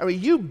 I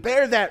mean, you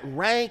bear that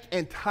rank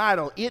and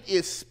title. It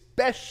is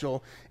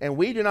special, and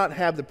we do not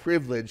have the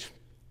privilege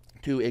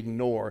to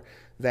ignore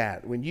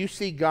that. When you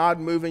see God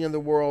moving in the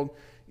world,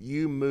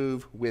 you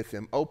move with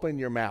him. Open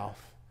your mouth.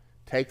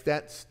 Take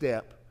that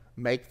step.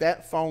 Make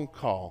that phone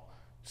call.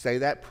 Say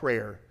that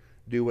prayer.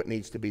 Do what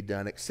needs to be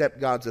done.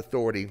 Accept God's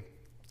authority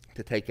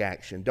to take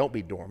action. Don't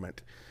be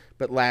dormant.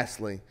 But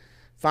lastly,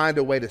 find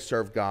a way to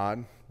serve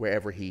God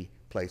wherever he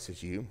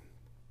places you.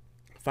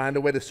 Find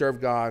a way to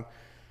serve God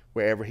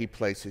wherever he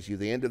places you.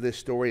 The end of this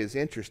story is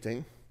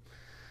interesting.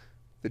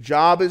 The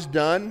job is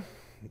done,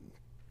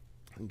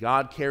 and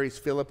God carries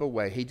Philip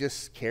away. He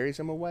just carries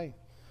him away.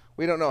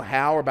 We don't know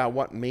how or by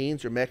what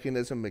means or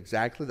mechanism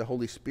exactly. The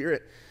Holy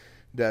Spirit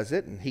does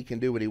it, and he can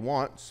do what he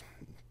wants.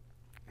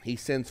 He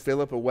sends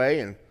Philip away,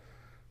 and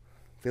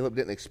Philip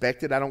didn't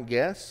expect it, I don't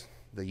guess.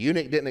 The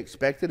eunuch didn't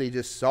expect it. He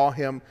just saw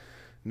him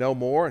no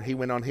more, and he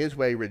went on his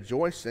way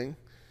rejoicing.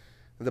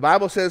 The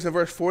Bible says in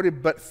verse 40,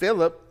 but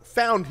Philip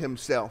found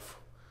himself.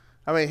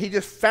 I mean, he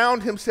just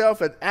found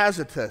himself at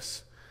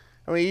Azotus.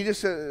 I mean, you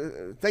just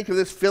think of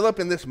this Philip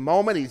in this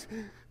moment. He's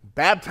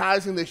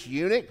baptizing this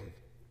eunuch.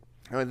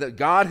 I mean, that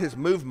God has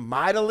moved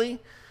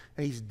mightily,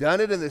 and he's done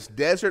it in this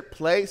desert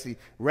place. He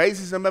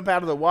raises him up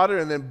out of the water,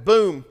 and then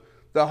boom,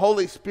 the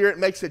Holy Spirit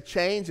makes a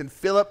change, and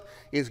Philip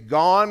is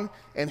gone,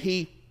 and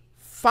he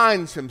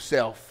finds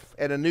himself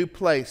at a new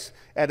place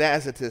at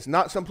Azotus.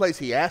 Not someplace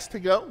he asked to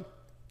go,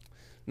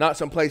 not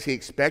someplace he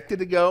expected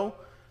to go,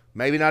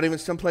 maybe not even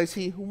someplace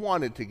he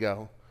wanted to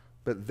go,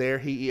 but there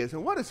he is.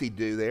 And what does he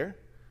do there?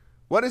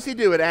 What does he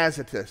do at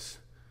Azotus?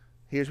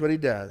 Here's what he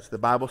does. The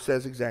Bible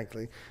says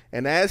exactly.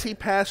 And as he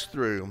passed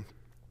through,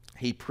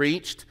 he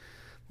preached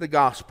the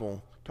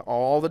gospel to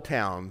all the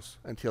towns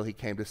until he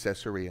came to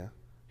Caesarea.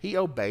 He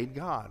obeyed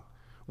God.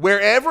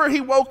 Wherever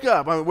he woke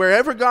up,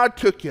 wherever God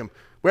took him,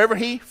 wherever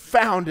he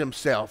found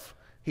himself,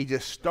 he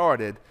just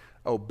started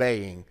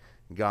obeying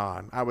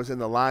God. I was in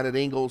the line at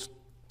Ingalls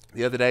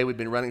the other day. We'd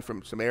been running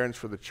from some errands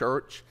for the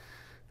church.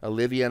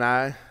 Olivia and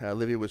I,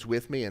 Olivia was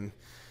with me, and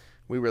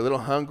we were a little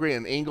hungry,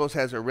 and Ingalls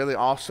has a really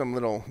awesome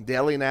little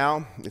deli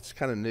now. It's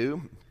kind of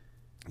new.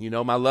 You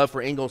know my love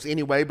for Ingalls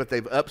anyway, but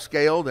they've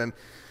upscaled, and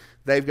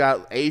they've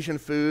got Asian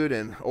food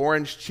and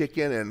orange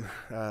chicken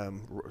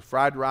and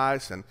fried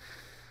rice and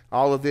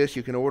all of this.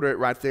 You can order it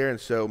right there. And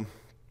so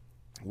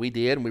we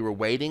did, and we were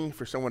waiting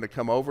for someone to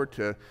come over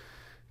to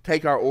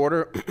take our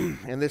order.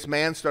 And this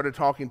man started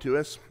talking to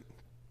us,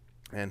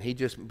 and he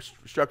just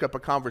struck up a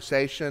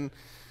conversation,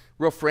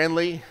 real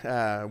friendly,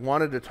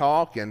 wanted to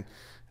talk. And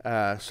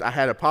so I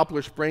had a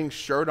Poplar Springs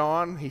shirt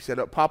on. He said,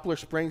 Poplar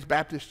Springs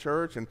Baptist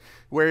Church, and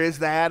where is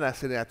that? I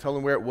told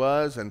him where it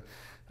was, and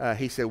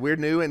he said, we're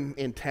new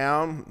in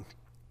town.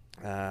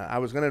 I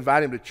was going to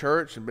invite him to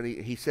church, but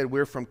he said,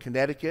 we're from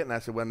Connecticut. And I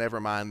said, well, never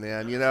mind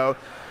then, you know.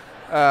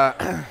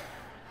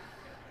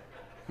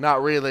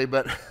 Not really,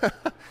 but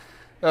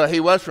he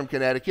was from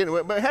Connecticut.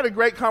 But we had a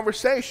great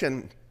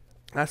conversation.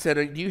 I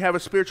said, do you have a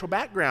spiritual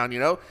background, you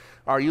know?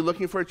 Are you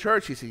looking for a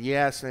church? He said,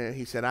 yes. And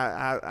he said,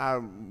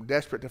 I'm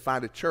desperate to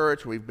find a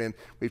church. We've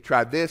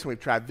tried this and we've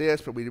tried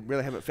this, but we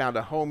really haven't found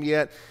a home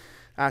yet.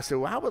 I said,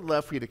 well, I would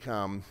love for you to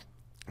come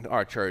to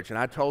our church. And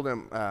I told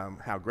him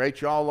how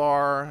great y'all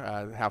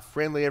are, how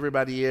friendly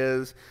everybody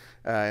is,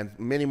 and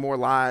many more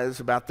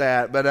lies about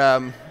that. But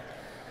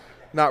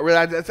not really.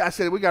 I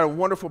said, we got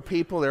wonderful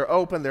people. They're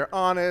open, they're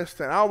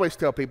honest. And I always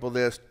tell people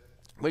this.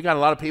 We got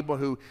a lot of people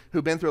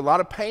who've been through a lot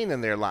of pain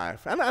in their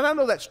life. And I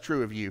know that's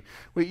true of you.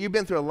 You've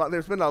been through a lot.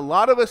 There's been a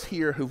lot of us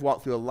here who've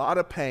walked through a lot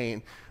of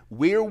pain.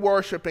 We're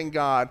worshiping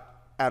God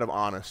out of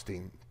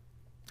honesty.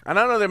 And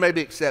I know there may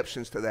be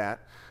exceptions to that.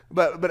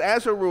 But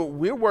as a rule,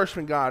 we're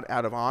worshiping God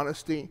out of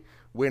honesty.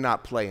 We're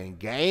not playing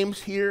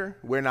games here.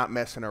 We're not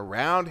messing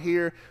around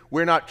here.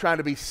 We're not trying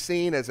to be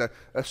seen as a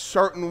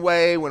certain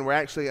way when we're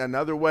actually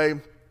another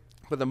way.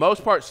 For the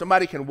most part,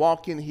 somebody can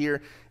walk in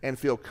here and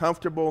feel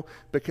comfortable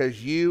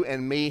because you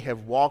and me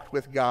have walked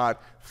with God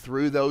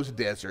through those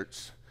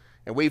deserts.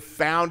 And we've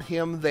found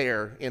him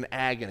there in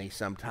agony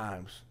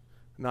sometimes.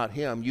 Not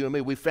him, you and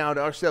me. We found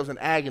ourselves in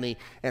agony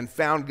and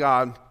found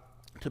God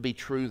to be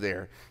true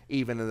there,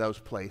 even in those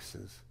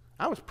places.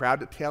 I was proud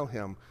to tell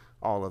him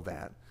all of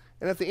that.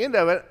 And at the end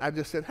of it, I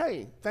just said,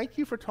 hey, thank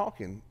you for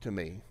talking to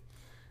me.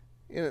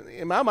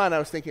 In my mind, I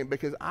was thinking,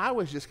 because I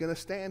was just going to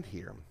stand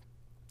here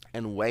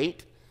and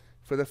wait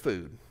for the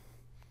food.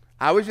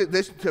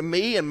 To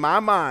me, in my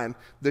mind,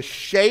 the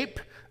shape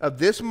of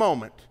this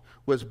moment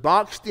was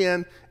boxed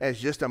in as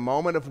just a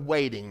moment of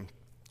waiting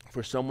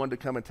for someone to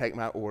come and take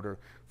my order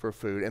for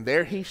food. And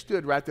there he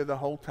stood right there the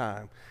whole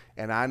time.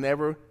 And I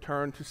never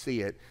turned to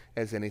see it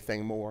as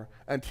anything more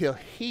until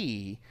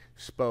he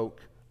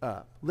spoke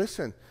up.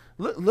 Listen,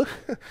 look,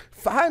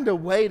 find a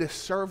way to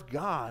serve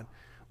God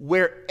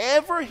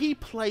wherever he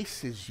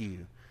places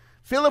you.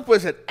 Philip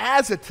was at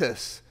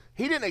Azotus.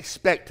 He didn't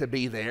expect to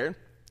be there,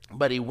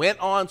 but he went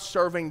on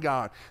serving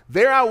God.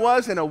 There I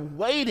was in a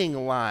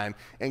waiting line,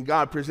 and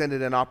God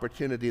presented an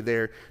opportunity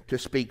there to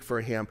speak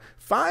for him.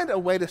 Find a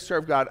way to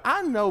serve God.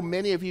 I know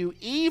many of you,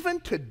 even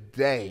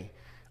today,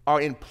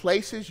 are in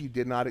places you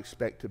did not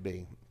expect to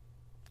be.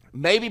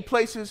 Maybe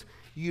places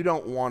you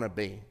don't want to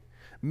be.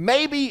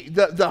 Maybe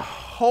the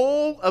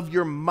whole of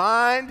your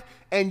mind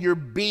and your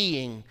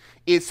being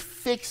is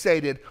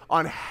fixated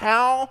on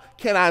how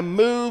can I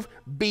move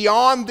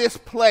beyond this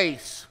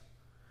place.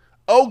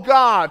 Oh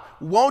God,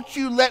 won't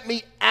you let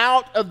me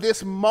out of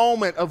this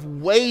moment of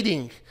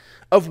waiting,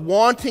 of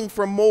wanting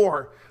for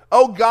more?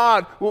 Oh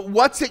God,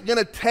 what's it going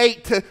to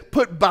take to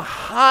put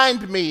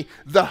behind me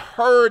the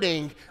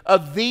hurting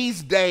of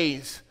these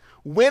days?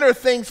 When are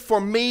things for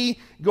me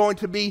going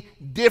to be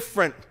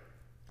different?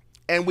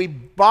 And we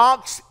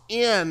box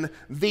in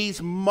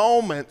these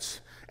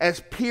moments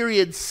as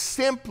periods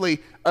simply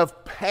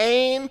of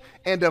pain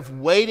and of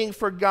waiting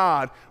for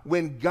God,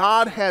 when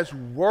God has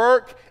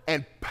work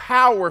and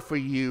power for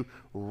you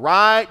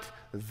right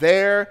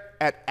there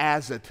at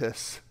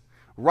Azotus,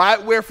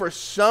 right where for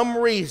some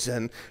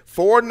reason,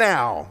 for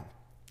now,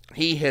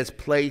 He has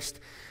placed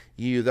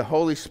you. The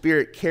Holy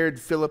Spirit carried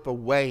Philip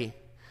away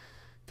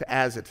to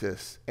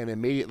Azotus, and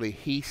immediately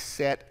he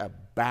set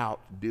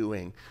about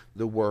doing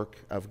the work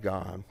of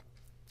God.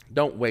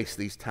 Don't waste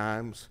these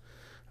times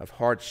of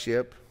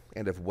hardship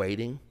and of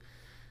waiting.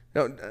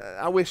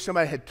 I wish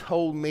somebody had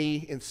told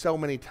me in so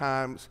many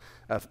times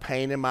of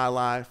pain in my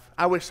life.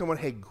 I wish someone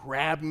had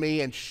grabbed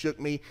me and shook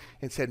me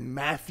and said,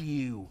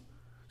 Matthew,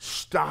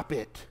 stop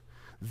it.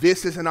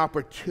 This is an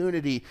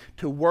opportunity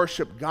to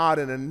worship God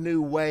in a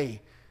new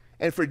way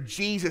and for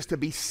Jesus to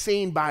be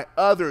seen by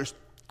others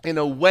in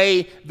a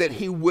way that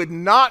he would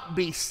not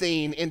be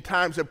seen in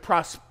times of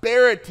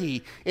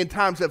prosperity, in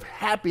times of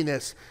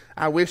happiness.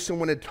 I wish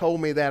someone had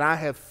told me that. I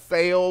have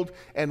failed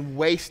and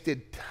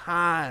wasted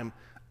time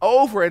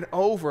over and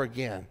over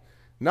again,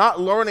 not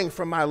learning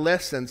from my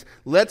lessons.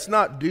 Let's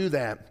not do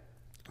that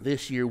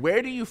this year.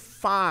 Where do you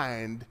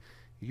find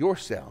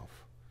yourself?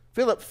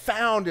 Philip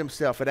found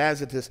himself at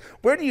Azotus.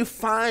 Where do you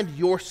find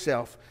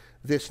yourself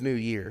this new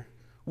year?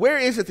 Where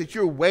is it that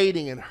you're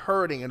waiting and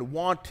hurting and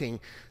wanting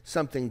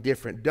something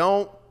different?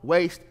 Don't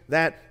waste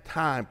that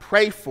time.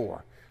 Pray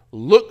for,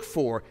 look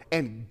for,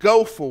 and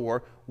go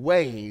for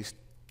ways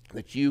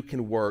that you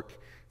can work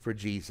for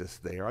Jesus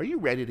there. Are you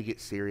ready to get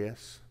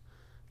serious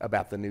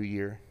about the new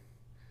year?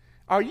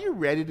 Are you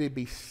ready to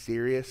be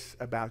serious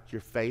about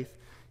your faith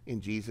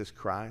in Jesus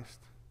Christ?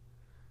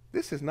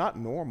 This is not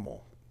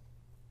normal.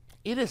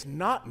 It is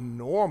not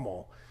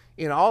normal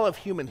in all of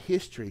human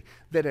history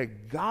that a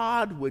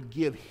God would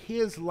give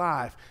his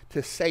life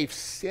to save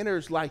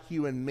sinners like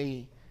you and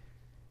me,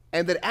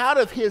 and that out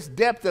of his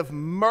depth of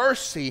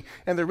mercy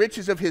and the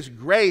riches of his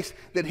grace,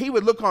 that he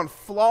would look on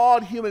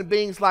flawed human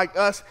beings like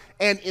us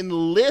and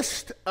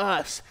enlist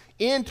us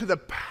into the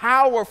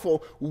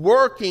powerful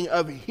working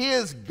of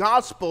his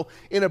gospel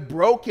in a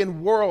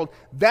broken world.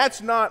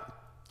 That's not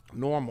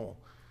normal.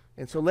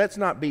 And so let's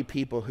not be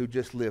people who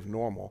just live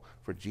normal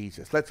for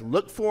Jesus. Let's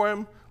look for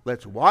him.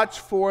 Let's watch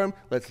for him.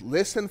 Let's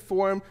listen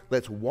for him.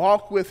 Let's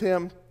walk with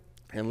him.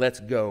 And let's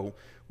go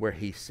where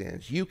he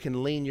sends. You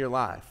can lean your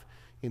life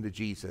into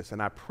Jesus,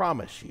 and I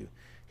promise you,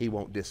 he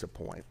won't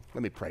disappoint.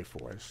 Let me pray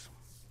for us.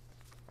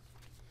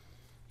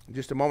 In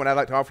just a moment, I'd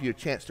like to offer you a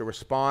chance to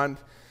respond.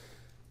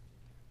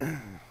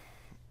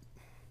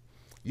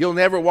 You'll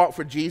never walk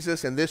for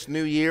Jesus in this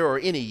new year or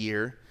any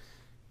year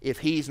if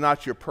he's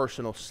not your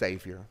personal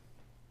Savior.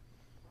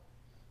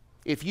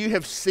 If you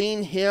have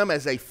seen him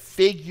as a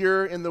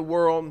figure in the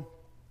world,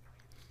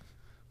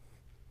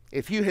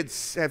 if you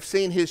have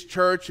seen his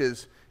church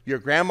as your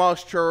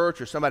grandma's church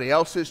or somebody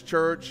else's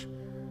church,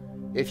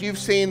 if you've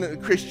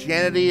seen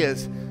Christianity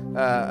as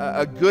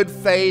a good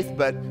faith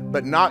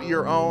but not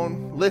your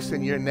own,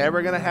 listen, you're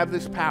never going to have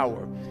this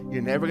power.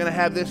 You're never going to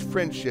have this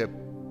friendship.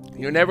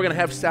 You're never going to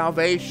have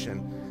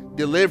salvation,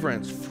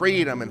 deliverance,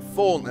 freedom, and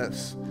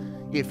fullness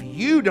if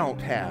you don't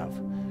have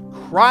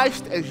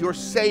Christ as your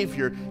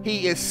Savior.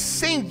 He is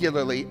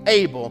singularly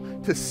able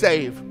to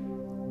save.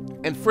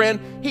 And friend,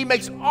 he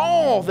makes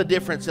all the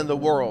difference in the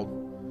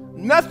world.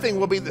 Nothing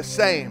will be the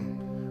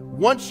same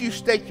once you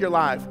stake your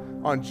life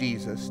on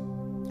Jesus.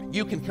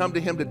 You can come to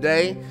him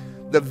today.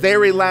 The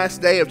very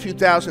last day of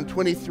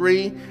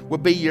 2023 will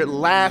be your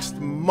last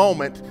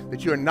moment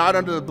that you are not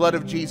under the blood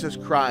of Jesus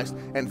Christ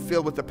and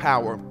filled with the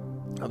power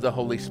of the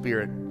Holy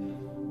Spirit.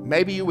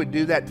 Maybe you would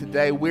do that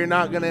today. We're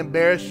not going to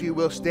embarrass you.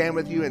 We'll stand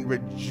with you and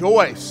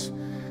rejoice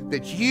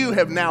that you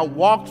have now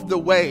walked the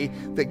way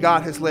that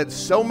God has led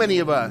so many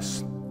of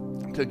us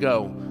to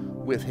go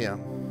with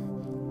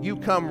him. You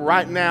come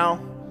right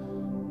now.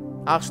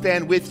 I'll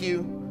stand with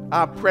you.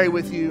 I'll pray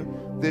with you.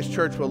 This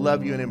church will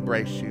love you and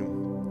embrace you.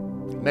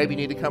 Maybe you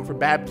need to come for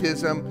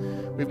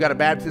baptism. We've got a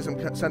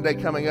baptism Sunday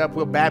coming up.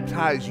 We'll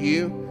baptize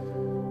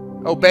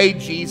you. Obey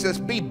Jesus.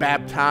 Be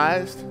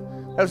baptized.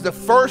 That was the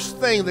first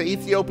thing the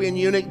Ethiopian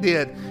eunuch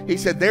did. He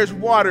said, there's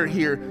water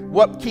here.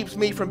 What keeps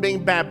me from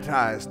being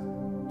baptized?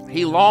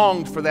 He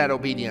longed for that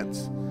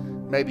obedience.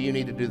 Maybe you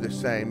need to do the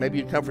same. Maybe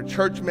you come for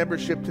church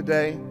membership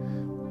today.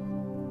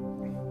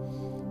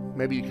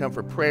 Maybe you come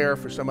for prayer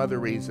for some other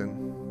reason.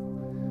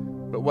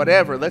 But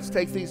whatever, let's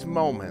take these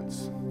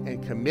moments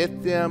and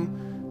commit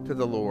them to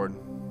the Lord.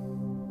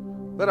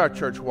 Let our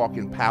church walk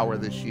in power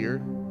this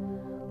year.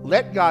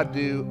 Let God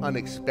do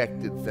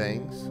unexpected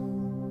things.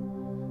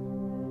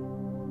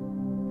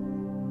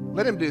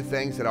 Let him do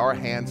things that our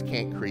hands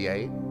can't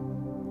create.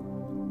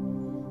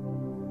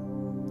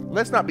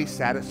 Let's not be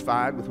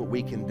satisfied with what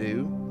we can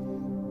do.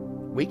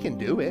 We can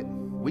do it.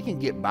 We can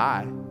get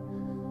by.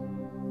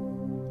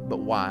 But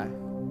why?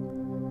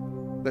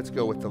 Let's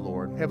go with the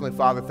Lord. Heavenly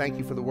Father, thank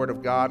you for the word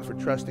of God, for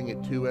trusting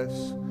it to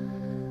us.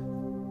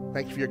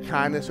 Thank you for your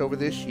kindness over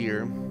this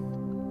year.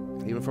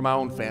 Even for my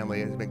own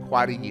family, it has been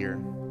quite a year.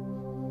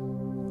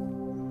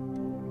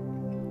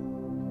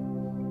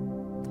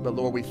 But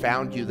Lord, we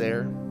found you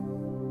there.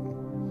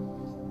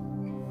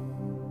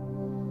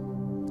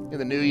 In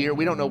the new year,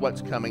 we don't know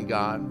what's coming,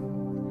 God,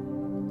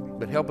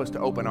 but help us to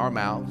open our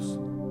mouths.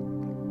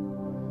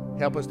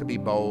 Help us to be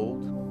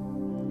bold.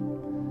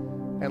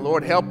 And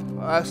Lord, help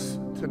us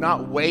to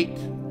not wait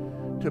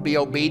to be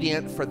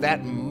obedient for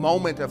that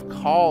moment of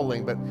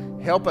calling, but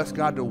help us,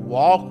 God, to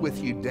walk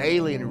with you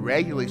daily and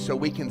regularly so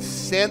we can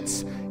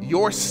sense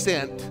your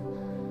scent,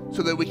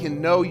 so that we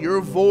can know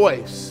your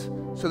voice,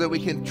 so that we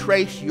can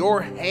trace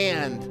your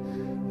hand,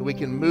 that we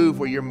can move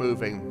where you're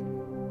moving.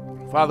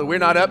 Father, we're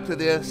not up to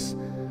this,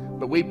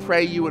 but we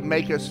pray you would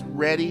make us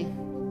ready,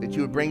 that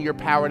you would bring your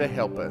power to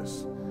help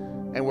us.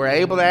 And we're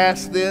able to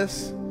ask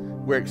this.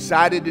 We're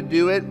excited to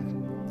do it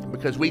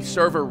because we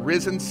serve a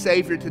risen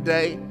Savior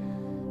today.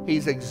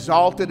 He's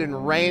exalted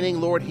and reigning.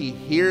 Lord, he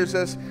hears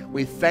us.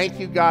 We thank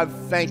you, God.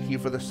 Thank you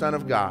for the Son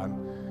of God.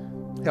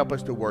 Help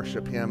us to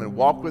worship him and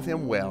walk with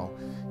him well.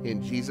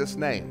 In Jesus'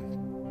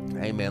 name,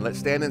 amen. Let's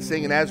stand and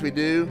sing, and as we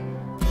do,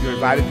 you're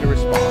invited to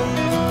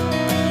respond.